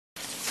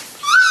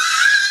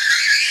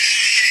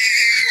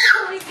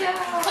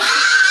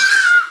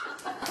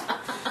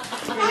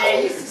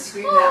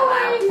scream that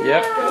loud.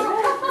 Yep.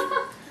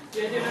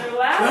 You do another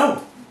lap?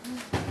 Go!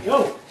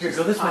 Go! Here,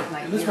 go this way. Go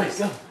this way.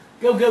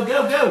 Go. Go, go,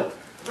 go, go!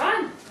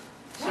 Run!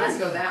 She wants to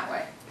go that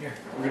way. Here,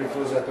 we're gonna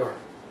close that door.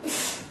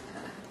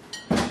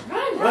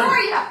 Run! Where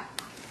are you?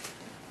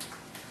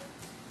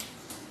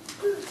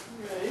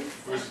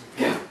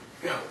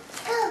 Go! Go.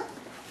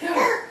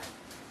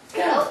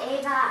 Go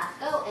Ava!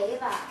 Go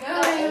Ava!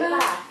 Go, Ava.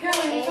 Go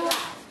Ava!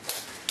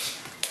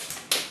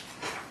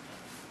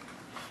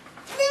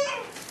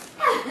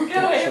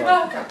 Go, Ava!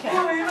 Okay. Go,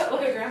 Ava!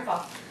 Look at Grandpa.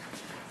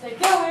 Say,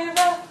 go,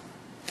 Ava!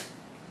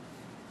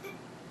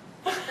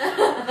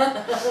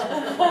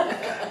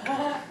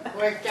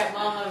 We're get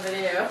mom on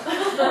video.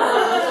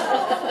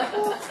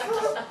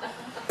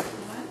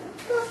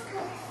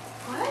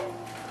 What?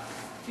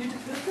 You do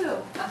poo-poo.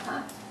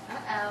 Uh-huh.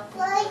 Uh-oh.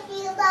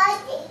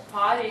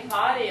 Potty,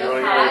 potty. You wanna Okay.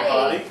 go to the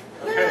potty?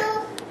 Okay.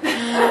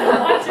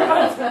 Watch your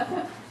husband.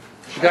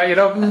 She got you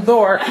to open the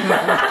door. Hey,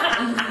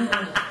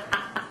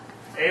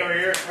 over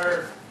here,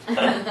 her.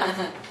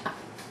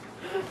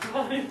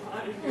 Potty,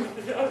 potty. He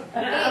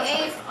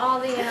ate all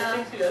the I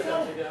think she does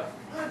have to go.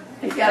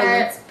 He's got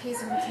carrots,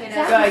 peas, and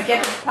potatoes. Go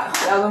get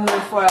the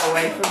aluminum foil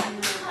away from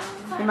him.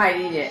 He might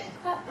eat it.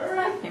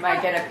 He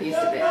might get a piece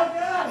of it.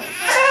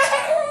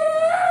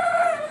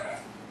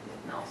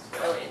 No,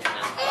 really.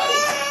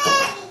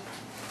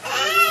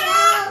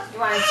 You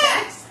want a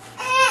text?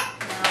 No,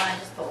 I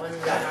just put one in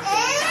there.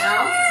 No?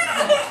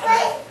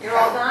 You're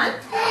all done?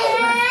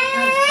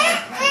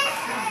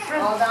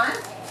 All done?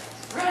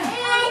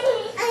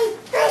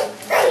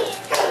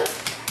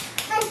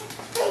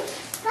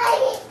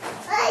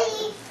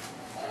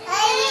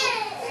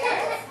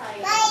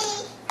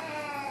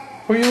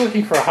 Who are you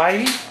looking for,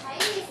 Heidi?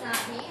 Heidi's not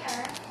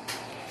here.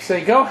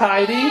 Say, go,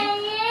 Heidi.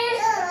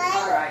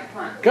 All right,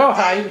 come on. Go,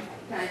 Heidi.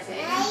 Can I take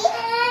it?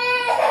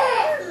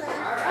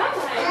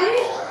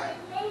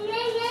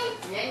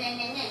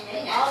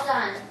 All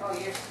done. Oh,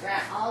 you're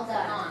strapped. All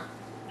done. Come on.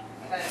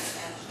 I gotta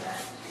stand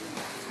strapped.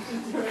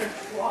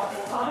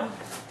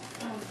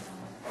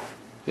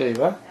 Ava,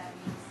 That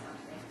means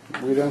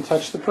something. we don't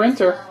touch the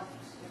printer.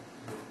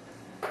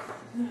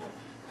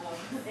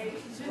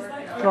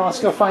 Come on, let's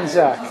go find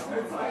Zach. When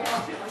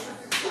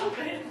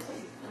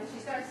she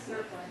starts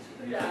circling,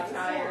 she's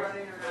tired.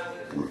 Running around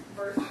and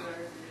bursting her.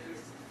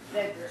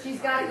 She's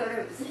got to go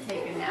to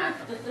take a nap.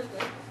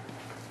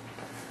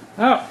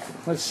 Oh,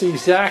 let's see,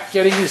 Zach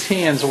getting his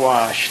hands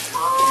washed.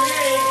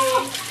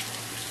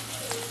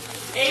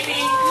 Amy,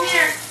 come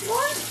here.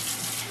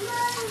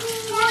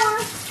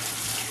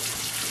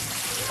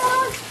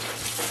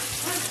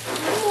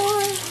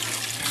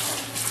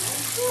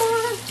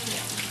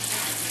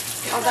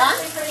 All done?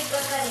 Pretty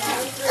good then.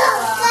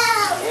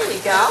 There you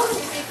go.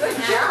 Good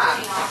job.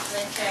 Off the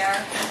chair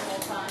the whole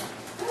time.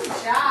 Good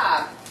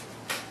job.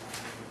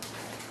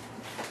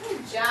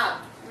 Good job.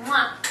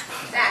 Mwah.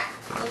 Zach,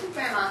 look at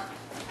Grandma.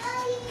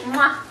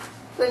 Mwah.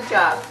 Good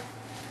job.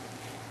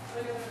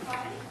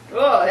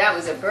 Oh, that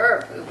was a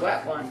burp. A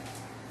wet one.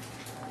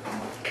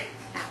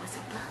 That was a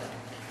burp.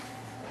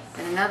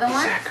 And another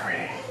one?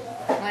 Zachary.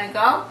 Want to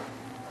go?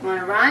 Want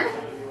to run?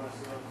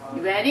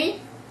 You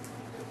ready?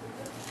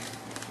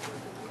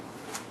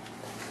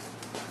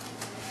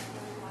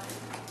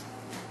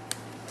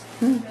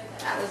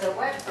 That was a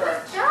wet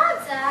burp. Good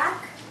job,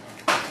 Zach.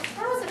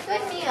 That was a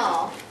good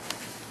meal.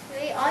 You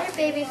ate all your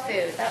baby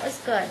food. That was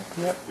good.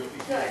 Yep.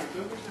 Good.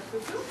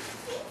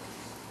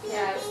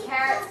 Yeah, it was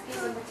carrots,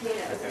 peas, and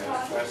potatoes.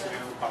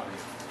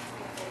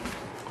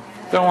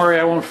 Don't worry,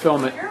 I won't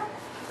film it.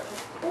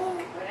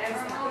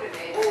 Whatever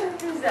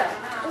motivated. Who's that?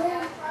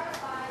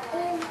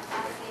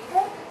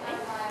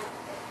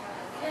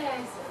 Okay,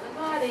 so the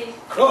body.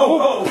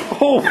 Oh,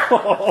 oh,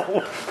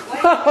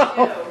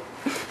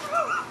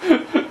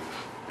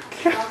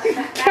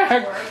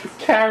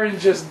 Karen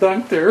just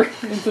dunked her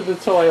into the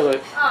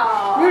toilet.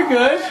 Oh. You're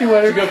good. She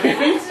went to go pee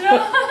pee.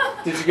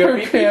 Did you go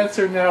Her pants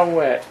are now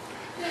wet.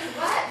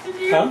 What? Did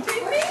you Huh? go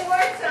pee-pee?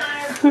 Short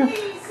time,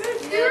 please.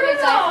 Good You need a new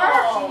diaper. She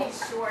girl. needs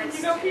shorts. Did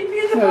you go pee-pee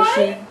in the No, body? she.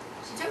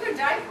 She took her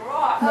diaper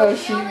off. No, Oh,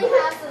 she she. only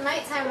has the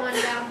nighttime one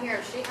down here.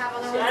 Does she have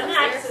other She ones had an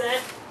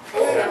upstairs?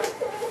 accident.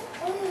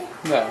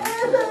 No.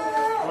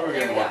 Here we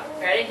go.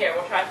 Ready? Here,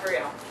 we'll try for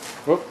real.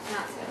 Whoop.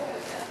 Nat's gonna go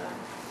get them.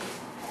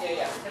 Here you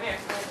go. Come here.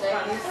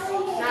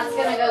 Nat's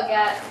gonna go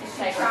get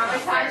diapers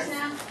Traumatized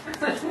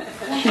upstairs.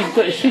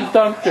 now? She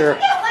dunked her.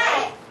 Get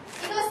wet!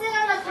 You go sit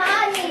on the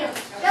potty.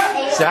 Go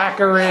Ava.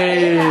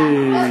 Zachary. Go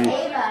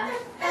Ava.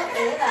 Go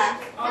Ava.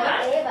 All Go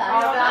done? Ava.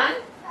 All done?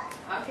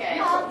 Okay.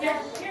 Here.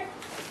 Here.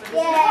 Yay.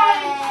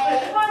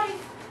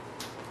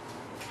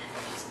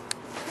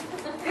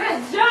 Good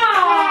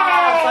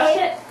job! Flush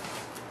it.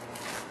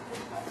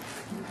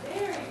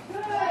 Very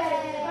good.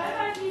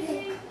 Bye-bye,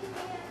 Gigi.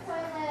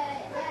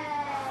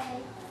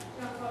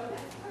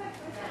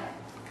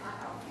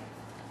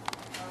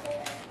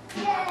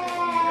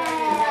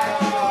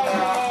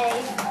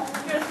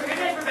 Good, put your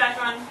diaper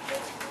back on.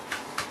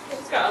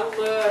 She's got a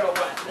little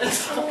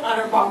wetness on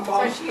her bum So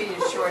bum. she can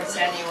use shorts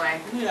anyway.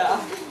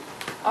 Yeah.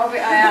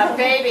 Oh,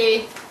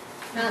 baby.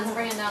 Nat's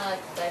bringing down a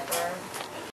diaper.